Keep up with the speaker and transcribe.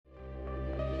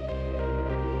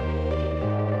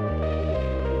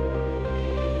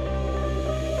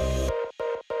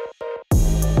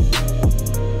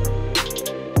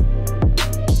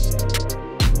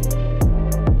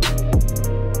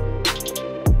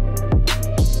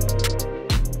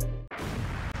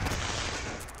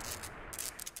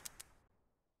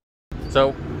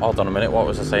So, hold on a minute, what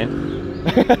was I saying?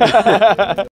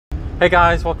 Hey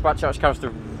guys, welcome back to Car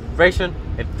Restoration.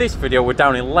 In this video, we're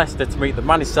down in Leicester to meet the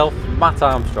man himself, Mat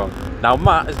Armstrong. Now,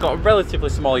 Matt has got a relatively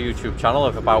small YouTube channel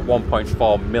of about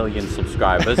 1.4 million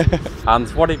subscribers. And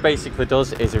what he basically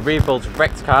does is he rebuilds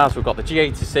wrecked cars. We've got the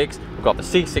G86, we've got the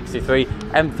C63,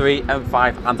 M3,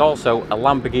 M5, and also a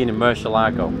Lamborghini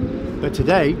Murcielago. But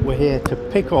today, we're here to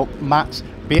pick up Matt's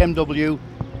BMW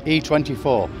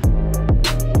E24.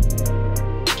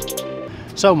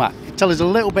 So Matt, tell us a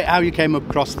little bit how you came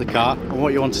across the car and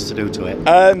what you want us to do to it.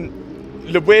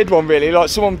 The weird one really, like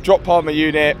someone dropped part of my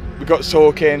unit, we got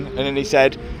talking, and then he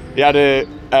said he had a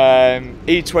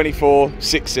E24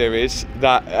 6 Series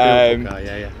that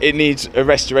it needs a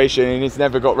restoration and he's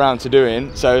never got round to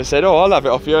doing. So I said, oh, I'll have it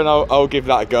off you and I'll give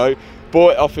that a go.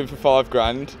 Bought it off him for £5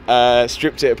 grand,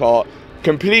 stripped it apart.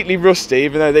 Completely rusty,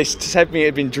 even though they said me it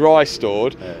had been dry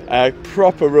stored,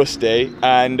 proper rusty.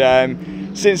 And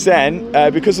since then,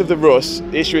 because of the rust,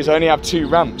 the issue is I only have 2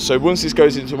 ramps. So once this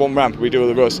goes into 1 ramp, we do all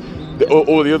the rust.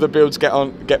 All the other builds get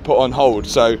put on hold.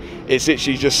 So it's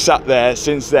literally just sat there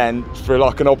since then for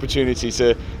like an opportunity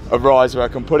to arise where I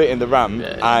can put it in the ramp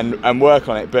and work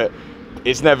on it. But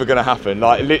it's never going to happen.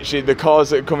 Like literally, the cars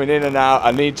that are coming in and out,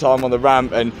 I need time on the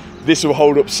ramp, and this will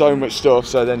hold up so much stuff.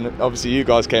 So then obviously you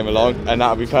guys came along and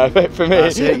that'll be perfect for me.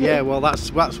 That's it, yeah. Well,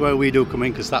 that's where we do come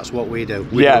in, because that's what we do.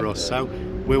 We do rust, so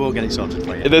we will get it sorted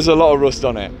for you. There's a lot of rust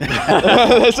on it.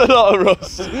 There's a lot of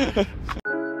rust.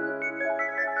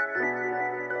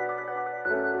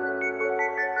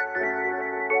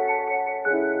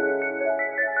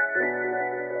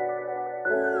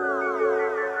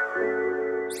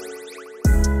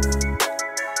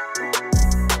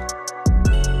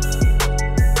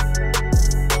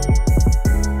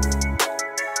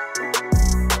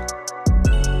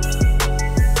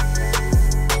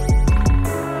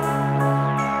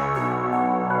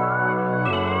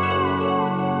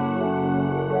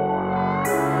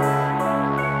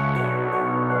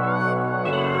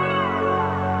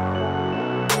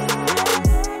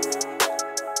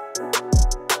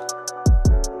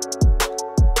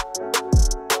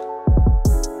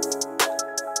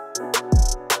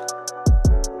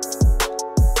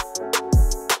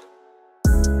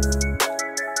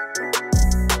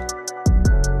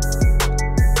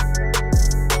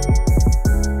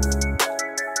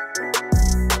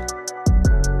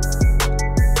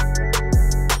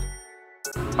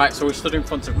 Right, so we're stood in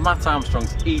front of Mat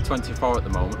Armstrong's E24 at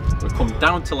the moment. We've come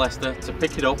down to Leicester to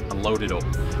pick it up and load it up.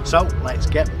 So let's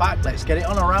get back, let's get it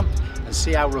on a ramp and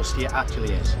see how rusty it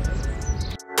actually is.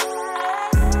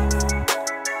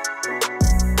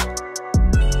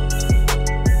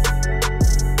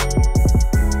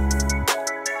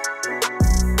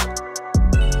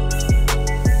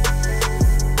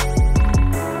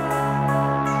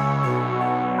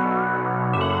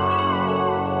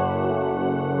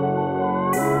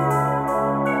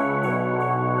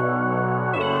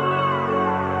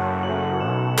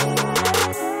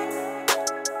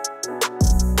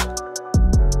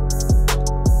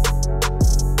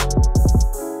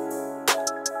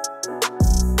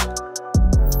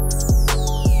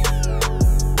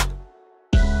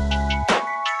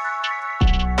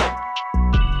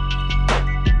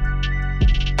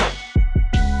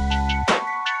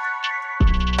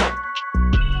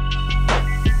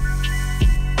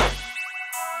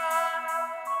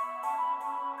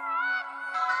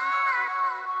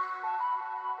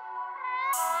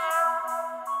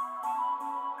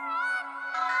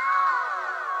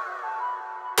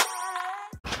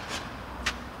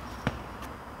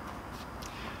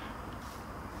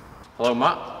 Hello,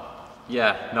 Matt?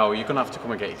 Yeah, no, you're gonna have to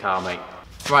come and get your car, mate.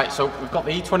 Right, so we've got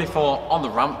the E24 on the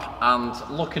ramp, and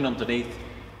looking underneath.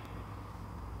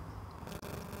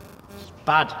 It's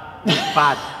bad. It's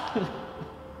bad.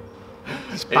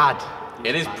 It's bad.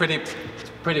 It is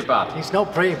pretty bad. It's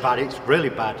not pretty bad, it's really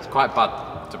bad. It's quite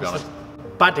bad, to be honest.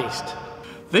 Baddest.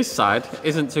 This side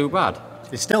isn't too bad.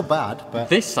 It's still bad, but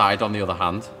This side, on the other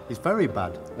hand, it's very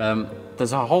bad.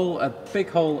 there's a big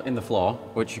hole in the floor,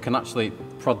 which you can actually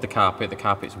prod the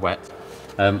carpet's wet.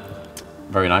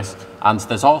 Very nice. And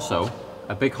there's also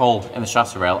a big hole in the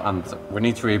chassis rail, and we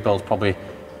need to rebuild probably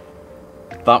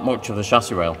that much of the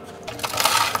chassis rail.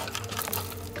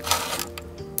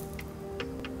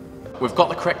 We've got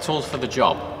the correct tools for the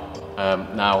job.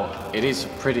 Now, it is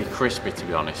pretty crispy, to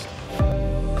be honest.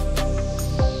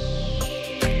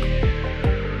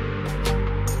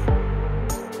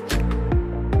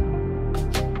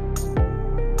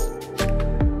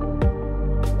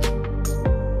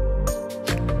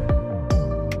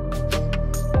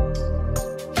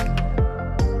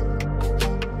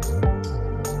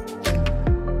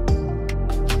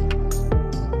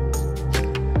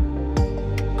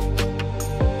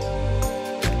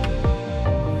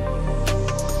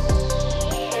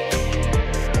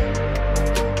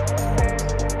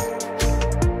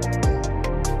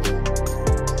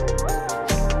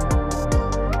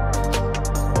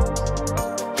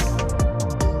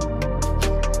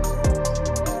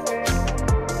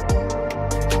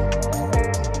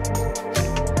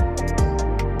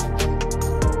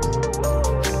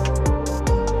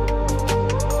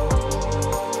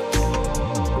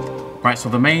 Right, so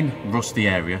the main rusty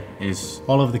area is...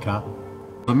 all over the car.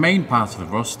 The main part of the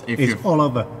rust, if It's all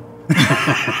over.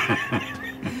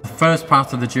 The first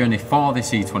part of the journey for this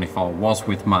E24 was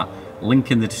with Matt. Link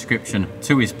in the description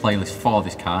to his playlist for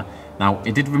this car. Now,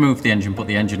 he did remove the engine, but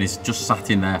the engine is just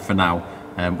sat in there for now.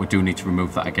 We do need to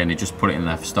remove that again. He just put it in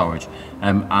there for storage.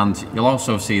 And you'll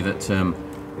also see that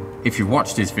if you've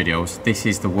watched his videos, this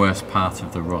is the worst part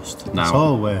of the rust. Now, it's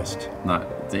all worst. No,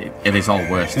 it is all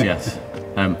worst, yes.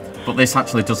 But this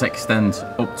actually does extend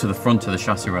up to the front of the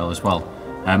chassis rail as well.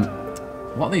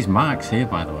 What are these marks here,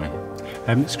 by the way?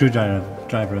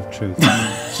 Screwdriver of truth.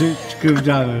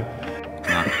 Screwdriver.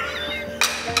 Nah.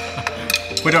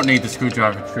 We don't need the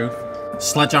screwdriver of truth.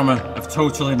 Sledgehammer of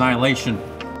total annihilation.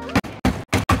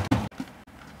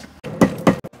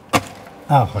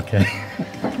 Oh, okay.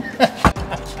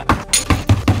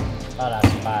 Oh,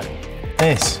 that's bad.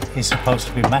 This is supposed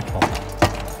to be metal.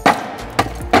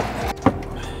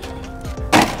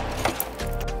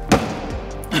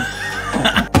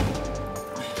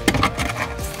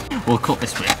 We'll cut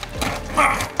this bit.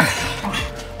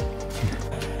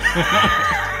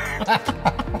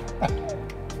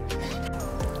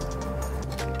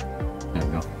 There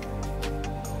we go.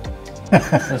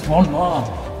 There's one more.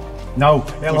 No,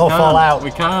 it'll all fall out.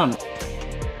 We can't.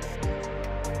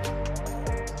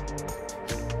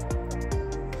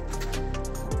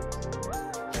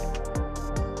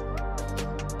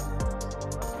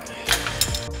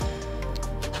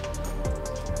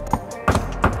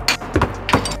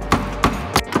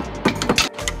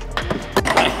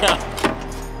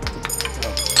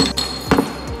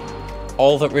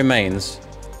 All that remains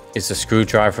is the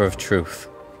screwdriver of truth.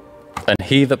 And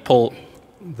he that pulled...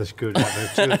 The screwdriver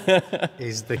of truth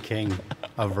is the king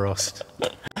of rust.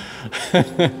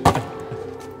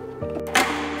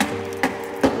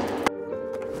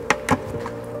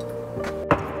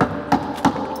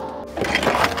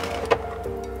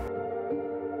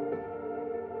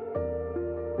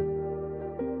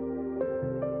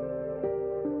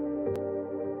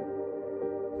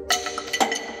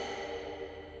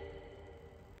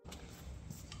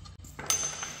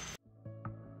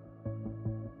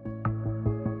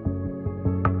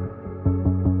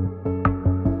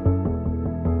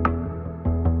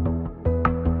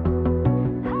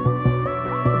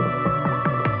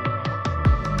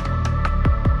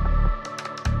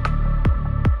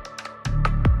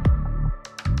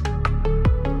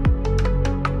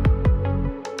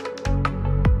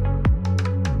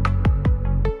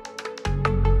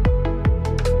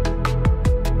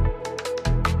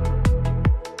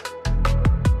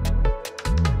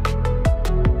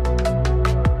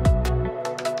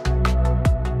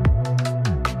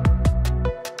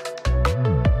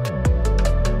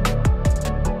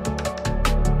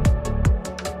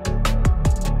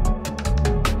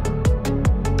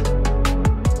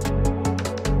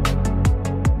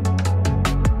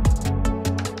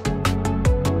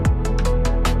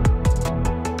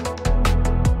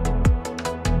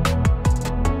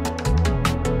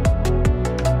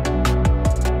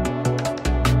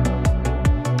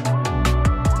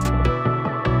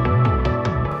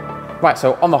 Right,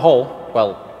 so on the whole,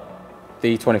 well,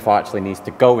 the E24 actually needs to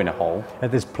go in a hole.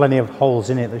 There's plenty of holes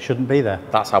in it that shouldn't be there.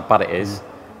 That's how bad it is.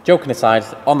 Joking aside,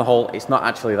 on the whole, it's not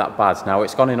actually that bad. Now,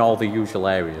 it's gone in all the usual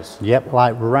areas. Yep,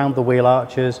 like around the wheel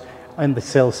arches, in the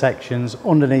sill sections,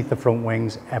 underneath the front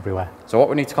wings, everywhere. So what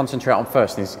we need to concentrate on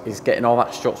first is getting all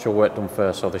that structural work done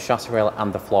first, so the chassis rail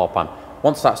and the floor pan.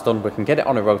 Once that's done, we can get it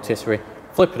on a rotisserie,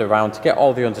 flip it around to get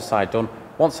all the underside done.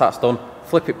 Once that's done,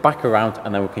 flip it back around,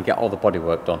 and then we can get all the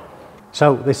bodywork done.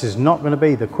 So this is not going to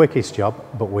be the quickest job,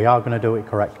 but we are going to do it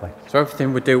correctly. So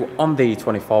everything we do on the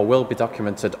E24 will be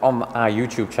documented on our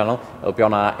YouTube channel. It'll be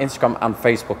on our Instagram and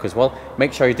Facebook as well.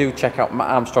 Make sure you do check out Mat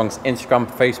Armstrong's Instagram,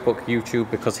 Facebook,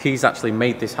 YouTube, because he's actually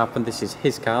made this happen. This is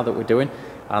his car that we're doing.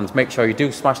 And make sure you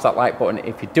do smash that like button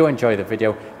if you do enjoy the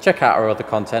video. Check out our other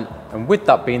content. And with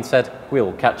that being said,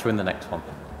 we'll catch you in the next one.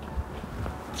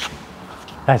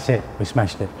 That's it, we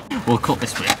smashed it. We'll cut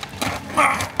this bit.